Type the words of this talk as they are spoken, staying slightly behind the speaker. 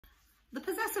The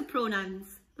possessive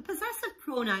pronouns. The possessive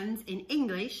pronouns in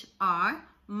English are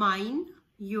mine,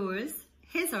 yours,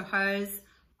 his or hers,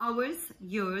 ours,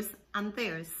 yours, and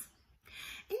theirs.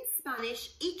 In Spanish,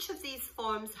 each of these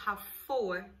forms have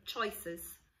 4 choices.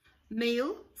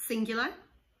 Male, singular,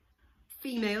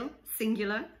 female,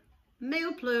 singular,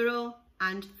 male plural,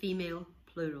 and female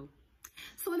plural.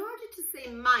 So in order to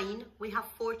say mine, we have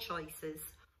 4 choices.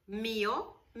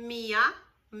 Mío, mía,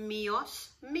 míos,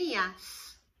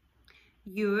 mías.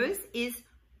 Yours is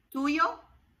tuyo,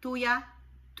 tuya,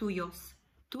 tuyos,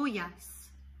 tuyas.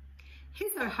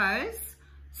 His or hers,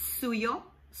 suyo,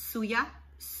 suya,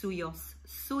 suyos,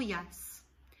 suyas.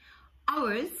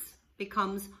 Ours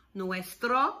becomes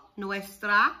nuestro,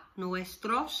 nuestra,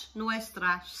 nuestros,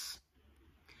 nuestras.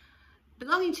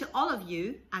 Belonging to all of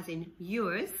you, as in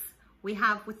yours, we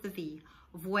have with the V,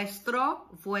 vuestro,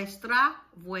 vuestra,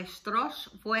 vuestros,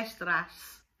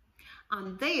 vuestras.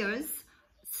 And theirs,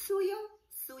 suyo,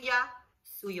 suya,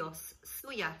 suyos,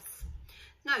 suyas.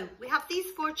 Now, we have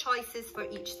these 4 choices for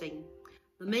each thing.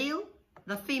 The male,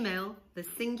 the female, the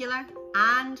singular,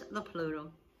 and the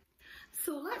plural.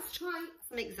 So let's try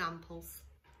some examples.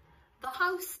 The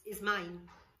house is mine.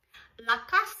 La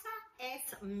casa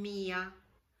es mía.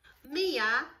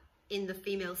 Mía in the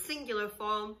female singular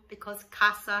form because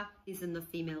casa is in the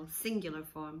female singular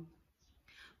form.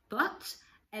 But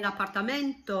el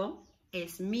apartamento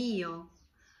es mío.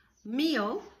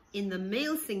 Mío in the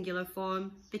male singular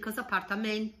form because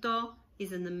apartamento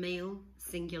is in the male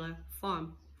singular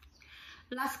form.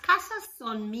 Las casas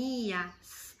son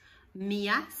mías.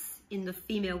 Mías in the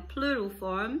female plural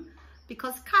form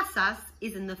because casas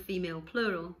is in the female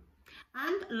plural.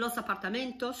 And los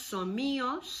apartamentos son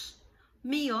míos.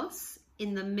 Míos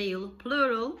in the male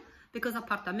plural because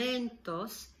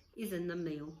apartamentos is in the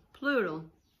male plural.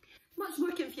 Much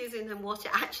more confusing than what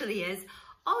it actually is.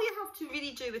 All you have to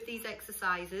really do with these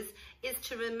exercises is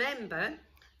to remember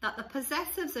that the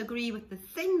possessives agree with the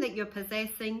thing that you're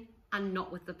possessing and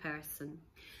not with the person.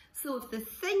 So if the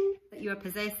thing that you're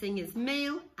possessing is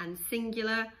male and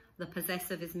singular, the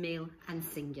possessive is male and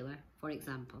singular, for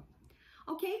example.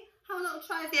 Okay, have a little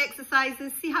try of the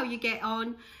exercises, see how you get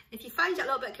on. If you find it a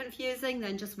little bit confusing,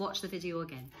 then just watch the video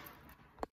again.